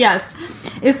 Yes.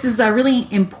 This is a really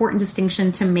important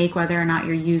distinction to make, whether or not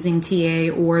you're using TA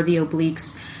or the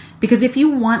obliques, because if you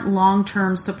want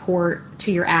long-term support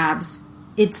to your abs,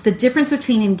 it's the difference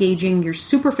between engaging your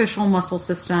superficial muscle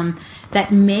system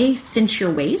that may cinch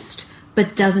your waist,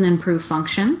 but doesn't improve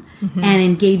function, and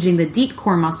engaging the deep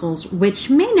core muscles, which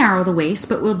may narrow the waist,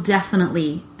 but will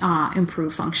definitely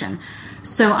improve function.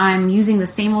 So I'm using the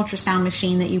same ultrasound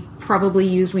machine that you probably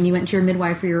used when you went to your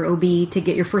midwife or your OB to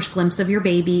get your first glimpse of your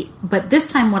baby. But this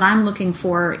time what I'm looking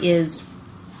for is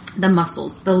the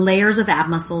muscles, the layers of ab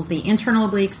muscles, the internal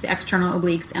obliques, the external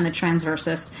obliques, and the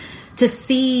transversus, to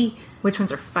see which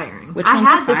ones are firing. Which ones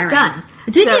are firing. I had this done.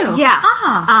 Did you? Yeah.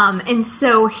 Ah. And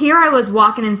so here I was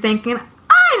walking and thinking,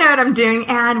 I know what I'm doing.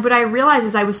 And what I realized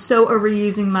is I was so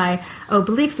overusing my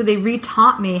obliques, so they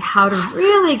retaught me how to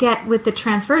really get with the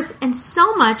transverse. And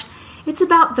so much, it's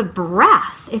about the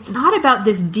breath. It's not about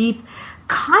this deep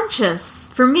conscious.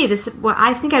 For me, this what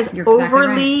I think I was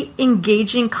overly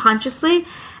engaging consciously,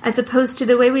 as opposed to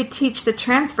the way we teach the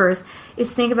transverse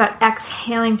is think about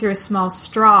exhaling through a small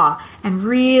straw and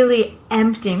really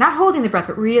emptying, not holding the breath,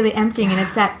 but really emptying. And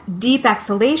it's that deep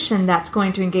exhalation that's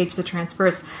going to engage the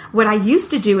transverse. What I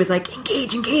used to do is like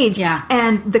engage. Yeah.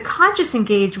 And the conscious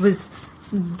engage was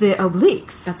the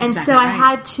obliques. That's and exactly so right. I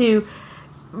had to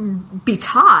be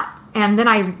taught. And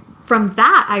then from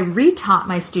that, I retaught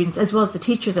my students as well as the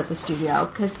teachers at the studio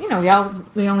because, we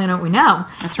only know what we know.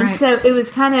 That's right. And so it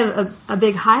was kind of a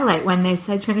big highlight when they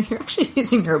said, you're actually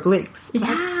using your obliques. Yeah.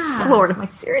 I was floored. I'm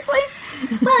like, seriously?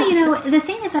 Well, the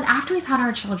thing is that after we've had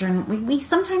our children, we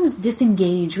sometimes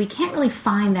disengage. We can't really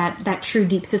find that true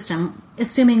deep system,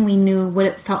 assuming we knew what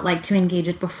it felt like to engage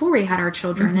it before we had our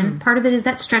children. And part of it is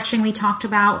that stretching we talked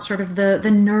about, sort of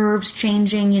the nerves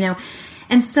changing,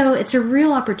 And so it's a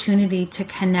real opportunity to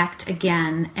connect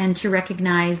again and to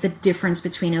recognize the difference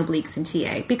between obliques and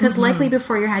TA. Because likely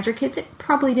before you had your kids, it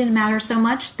probably didn't matter so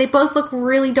much. They both look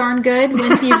really darn good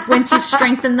once you've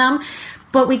strengthened them.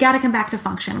 But we got to come back to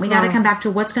function. We got to come back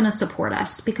to what's going to support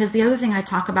us. Because the other thing I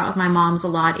talk about with my moms a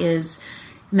lot is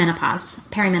menopause,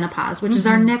 perimenopause, which is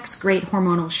our next great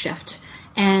hormonal shift.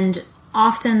 And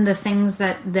often the things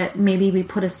that maybe we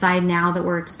put aside now that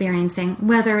we're experiencing,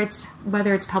 whether it's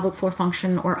pelvic floor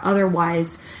function or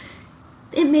otherwise,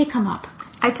 it may come up.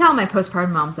 I tell my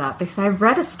postpartum moms that because I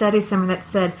read a study somewhere that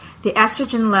said the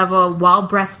estrogen level while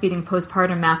breastfeeding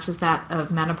postpartum matches that of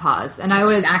menopause. And I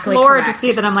was exactly floored correct. to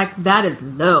see that. I'm like, that is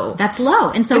low. That's low.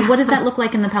 And so what does that look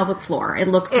like in the pelvic floor? It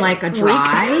looks like a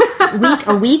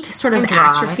weak sort of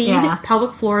atrophied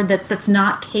pelvic floor that's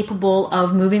not capable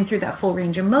of moving through that full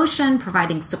range of motion,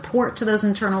 providing support to those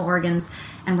internal organs,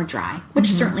 and we're dry, which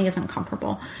certainly isn't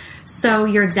comfortable. So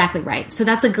you're exactly right. So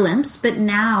that's a glimpse. But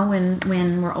now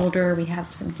when we're older, we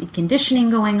have some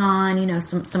deconditioning going on,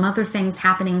 some other things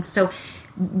happening. So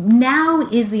now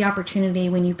is the opportunity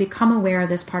when you become aware of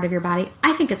this part of your body.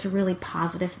 I think it's a really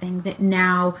positive thing that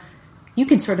now you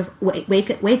can sort of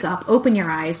wake up, open your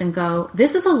eyes and go,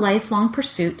 this is a lifelong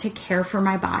pursuit to care for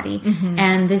my body.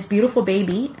 And this beautiful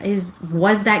baby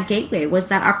was that gateway, was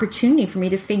that opportunity for me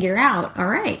to figure out, all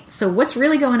right, so what's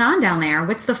really going on down there?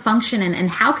 What's the function and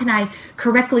how can I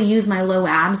correctly use my low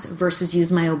abs versus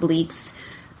use my obliques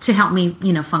to help me,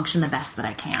 function the best that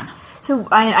I can? So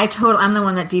I'm the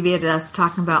one that deviated us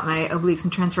talking about my obliques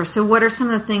and transverse. So what are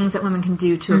some of the things that women can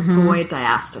do to avoid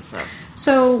diastasis?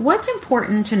 So what's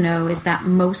important to know is that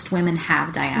most women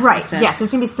have diastasis. Right, yes, there's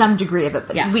going to be some degree of it,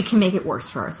 but we can make it worse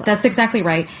for ourselves. That's exactly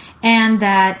right. And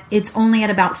that it's only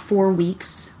at about 4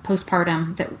 weeks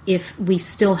postpartum that if we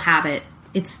still have it,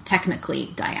 it's technically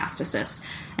diastasis.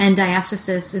 And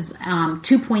diastasis is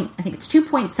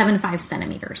 2.75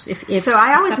 centimeters. If so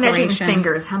I always measure in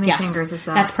fingers. How many fingers is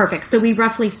that? That's perfect. So we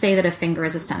roughly say that a finger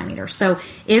is a centimeter. So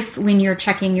if when you're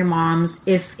checking your moms,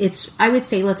 I would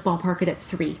say let's ballpark it at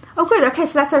 3. Oh, good. Okay,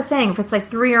 so that's what I was saying. If it's like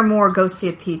 3 or more, go see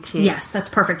a PT. Yes, that's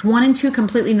perfect. 1 and 2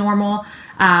 completely normal.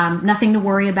 Nothing to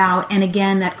worry about. And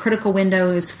again, that critical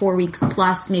window is 4 weeks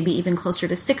plus, maybe even closer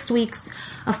to 6 weeks.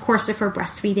 Of course, if we're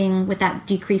breastfeeding with that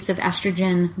decrease of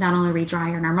estrogen, not only are we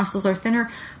drier and our muscles are thinner,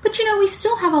 but we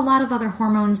still have a lot of other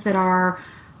hormones that are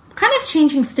kind of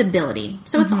changing stability.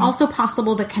 So it's also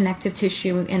possible that connective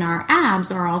tissue in our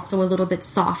abs are also a little bit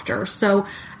softer. So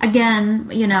again,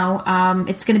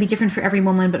 it's going to be different for every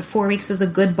woman, but 4 weeks is a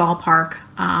good ballpark.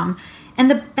 And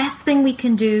the best thing we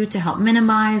can do to help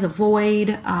minimize, avoid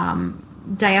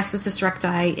diastasis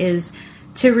recti is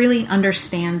to really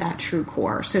understand that true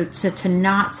core. So to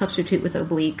not substitute with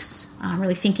obliques,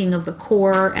 really thinking of the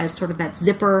core as sort of that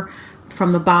zipper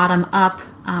from the bottom up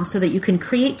so that you can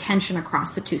create tension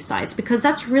across the two sides, because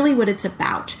that's really what it's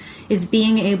about, is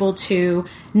being able to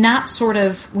not sort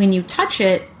of, when you touch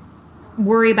it,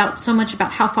 worry about so much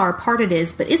about how far apart it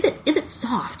is, but is it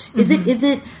soft? Is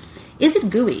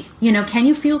it gooey? Can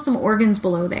you feel some organs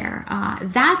below there?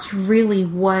 That's really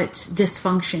what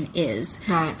dysfunction is.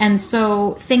 Right. And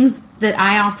so things that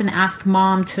I often ask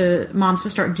moms to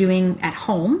start doing at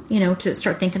home, to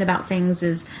start thinking about things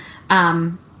is,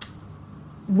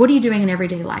 what are you doing in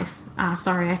everyday life?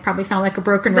 Sorry, I probably sound like a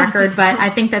broken record, but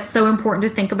I think that's so important to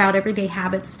think about everyday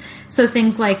habits. So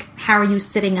things like, how are you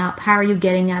sitting up? How are you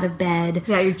getting out of bed?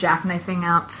 Yeah, you're jackknifing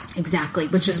up. Exactly,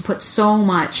 which just puts so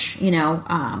much,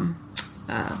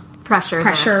 pressure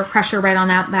right on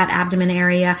that abdomen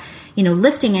area.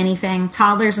 Lifting anything,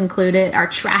 toddlers included, our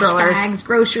trash bags,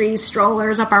 groceries,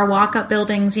 strollers up our walk-up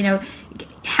buildings.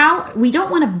 How we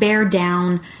don't want to bear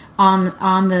down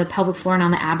on the pelvic floor and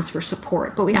on the abs for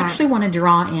support, but we actually want to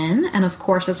draw in. And of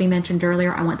course, as we mentioned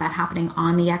earlier, I want that happening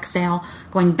on the exhale.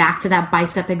 Going back to that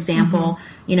bicep example,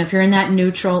 if you're in that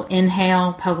neutral,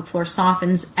 inhale, pelvic floor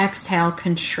softens, exhale,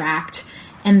 contract,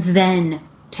 and then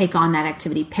take on that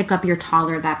activity. Pick up your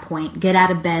toddler at that point. Get out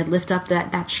of bed. Lift up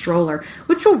that stroller,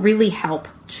 which will really help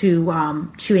to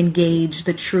engage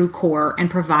the true core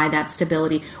and provide that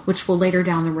stability, which will later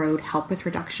down the road help with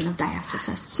reduction of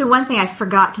diastasis. So one thing I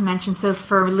forgot to mention, so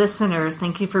for listeners,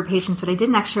 thank you for your patience, what I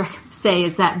didn't actually say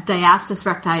is that diastasis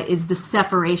recti is the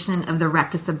separation of the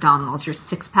rectus abdominals, your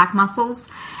six-pack muscles.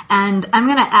 And I'm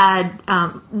going to add,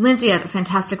 Lindsey had a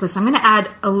fantastic list. I'm going to add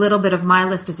a little bit of my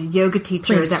list as a yoga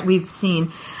teacher that we've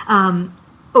seen.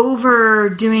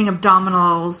 Overdoing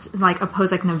abdominals, like a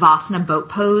pose like Navasana, boat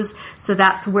pose. So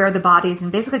that's where the body's in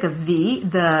basically like a V.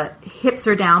 The hips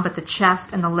are down, but the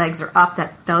chest and the legs are up.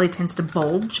 That belly tends to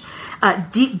bulge.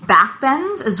 Deep back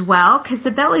bends as well, because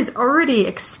the belly's already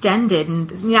extended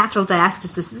and natural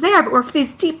diastasis is there, but we're for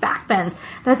these deep back bends.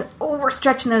 That's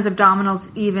overstretching those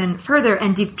abdominals even further,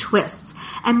 and deep twists.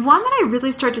 And one that I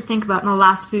really started to think about in the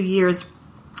last few years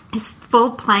is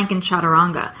full plank and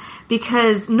chaturanga.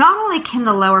 Because not only can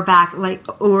the lower back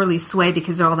overly sway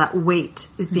because all that weight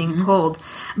is being pulled,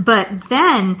 but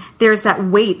then there's that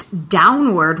weight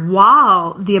downward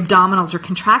while the abdominals are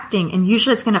contracting, and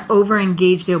usually it's going to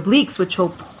over-engage the obliques, which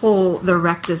will pull the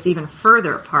rectus even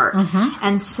further apart.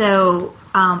 And so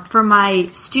for my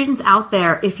students out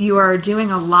there, if you are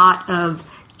doing a lot of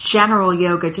general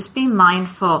yoga, just be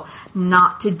mindful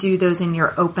not to do those in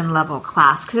your open level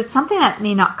class, because it's something that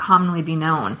may not commonly be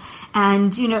known.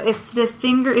 And,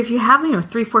 if you have,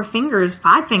 3, 4 fingers,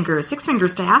 5 fingers, 6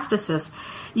 fingers diastasis,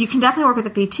 you can definitely work with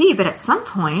a PT, but at some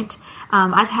point,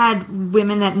 I've had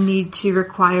women that need to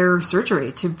require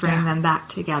surgery to bring them back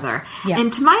together.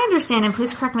 And to my understanding,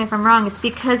 please correct me if I'm wrong, it's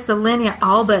because the linea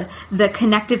alba, the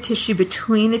connective tissue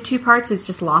between the two parts, has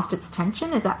just lost its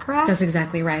tension. Is that correct? That's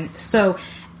exactly right. So,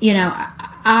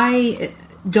 I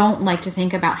don't like to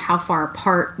think about how far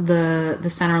apart the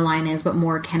center line is, but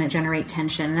more, can it generate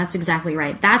tension? And that's exactly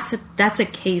right. That's a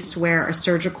case where a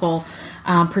surgical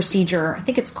procedure, I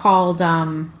think it's called,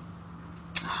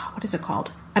 what is it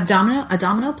called?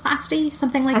 Abdominoplasty,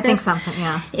 something like this. I think something,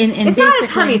 yeah. It's not a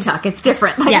tummy tuck. It's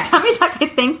different. Like a tummy tuck, I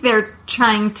think they're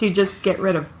trying to just get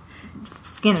rid of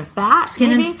skin and fat.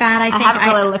 And fat, I think. I haven't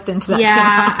really looked into that too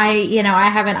much. I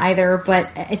haven't either, but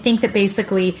I think that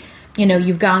basically,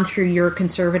 you've gone through your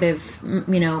conservative,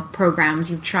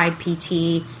 programs. You've tried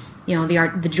PT,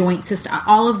 the joint system.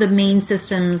 All of the main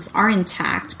systems are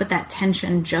intact, but that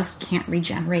tension just can't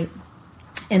regenerate.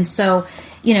 And so,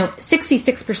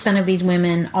 66% of these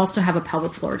women also have a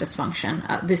pelvic floor dysfunction.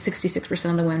 The 66%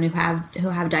 of the women who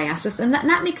have diastasis, and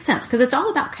that makes sense because it's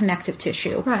all about connective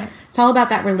tissue. Right. It's all about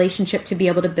that relationship to be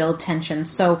able to build tension.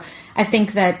 So I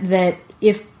think that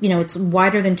if it's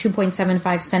wider than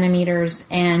 2.75 centimeters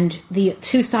and the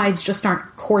two sides just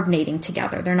aren't coordinating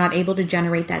together, they're not able to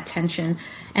generate that tension.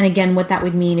 And again, what that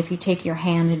would mean if you take your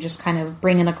hand and just kind of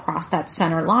bring it across that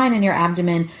center line in your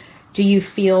abdomen. Do you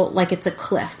feel like it's a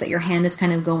cliff that your hand is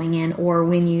kind of going in? Or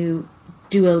when you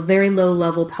do a very low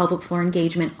level pelvic floor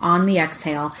engagement on the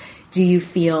exhale, do you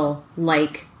feel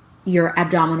like your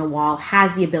abdominal wall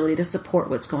has the ability to support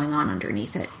what's going on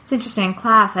underneath it? It's interesting. In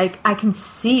class, I can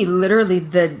see literally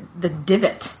the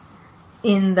divot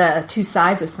in the two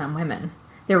sides of some women.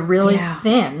 They're really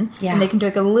thin, and they can do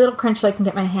like a little crunch. I can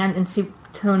get my hand and see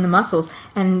tone the muscles,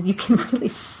 and you can really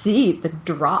see the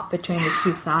drop between the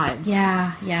two sides.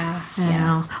 Yeah.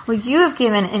 Well, you have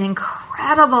given an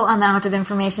incredible amount of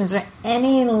information. Is there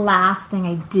any last thing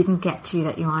I didn't get to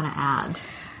that you want to add?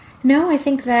 No, I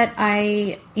think that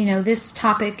this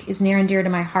topic is near and dear to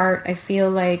my heart. I feel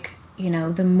like,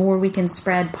 the more we can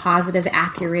spread positive,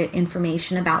 accurate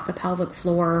information about the pelvic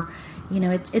floor,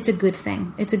 it's a good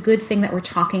thing. It's a good thing that we're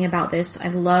talking about this. I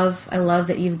love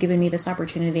that you've given me this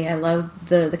opportunity. I love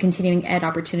the continuing ed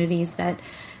opportunities that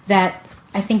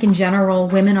I think in general,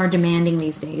 women are demanding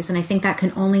these days, and I think that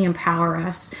can only empower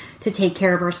us to take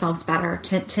care of ourselves better,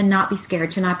 to not be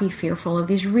scared, to not be fearful of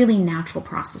these really natural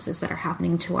processes that are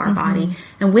happening to our body.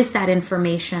 And with that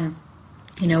information,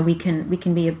 we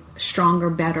can be a stronger,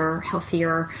 better,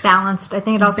 healthier, balanced. I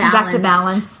think it all comes back to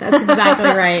balance. That's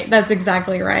exactly right. That's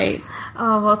exactly right.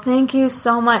 Oh, well, thank you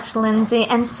so much, Lindsey.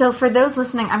 And so for those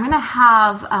listening, I'm going to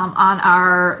have on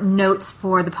our notes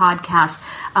for the podcast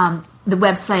the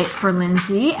website for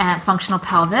Lindsey at Functional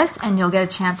Pelvis, and you'll get a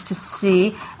chance to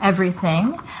see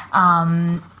everything.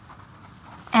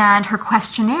 And her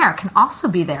questionnaire can also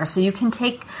be there. So you can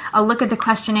take a look at the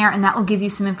questionnaire, and that will give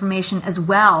you some information as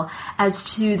well as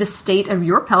to the state of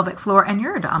your pelvic floor and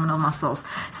your abdominal muscles.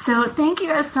 So thank you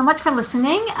guys so much for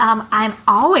listening. I'm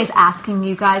always asking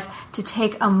you guys to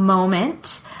take a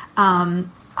moment.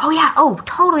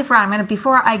 Totally forgot.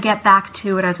 Before I get back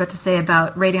to what I was about to say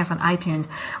about rating us on iTunes,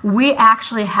 we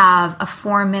actually have a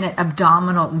 4-minute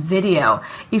abdominal video.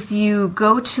 If you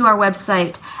go to our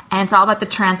website, and it's all about the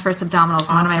transverse abdominals,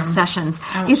 one of my obsessions.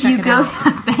 If you go,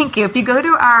 thank you. If you go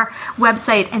to our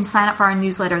website and sign up for our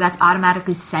newsletter, that's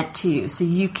automatically sent to you, so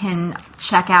you can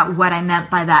check out what I meant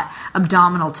by that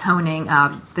abdominal toning,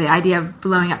 the idea of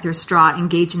blowing out through a straw,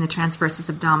 engaging the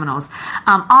transversus abdominals.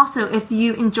 Also, if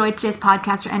you enjoyed today's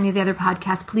podcast or any of the other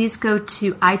podcasts, please go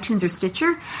to iTunes or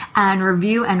Stitcher and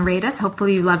review and rate us.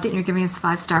 Hopefully you loved it and you're giving us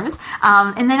 5 stars.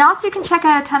 And then also you can check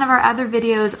out a ton of our other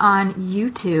videos on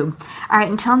YouTube. All right,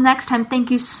 until next time,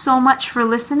 thank you so much for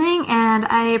listening, and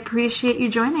I appreciate you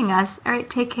joining us. All right,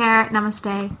 take care.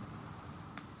 Namaste.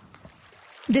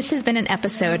 This has been an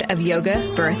episode of Yoga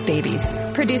Birth Babies,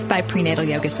 produced by Prenatal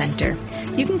Yoga Center.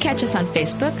 You can catch us on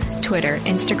Facebook, Twitter,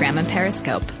 Instagram, and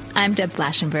Periscope. I'm Deb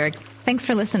Flaschenberg. Thanks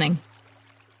for listening.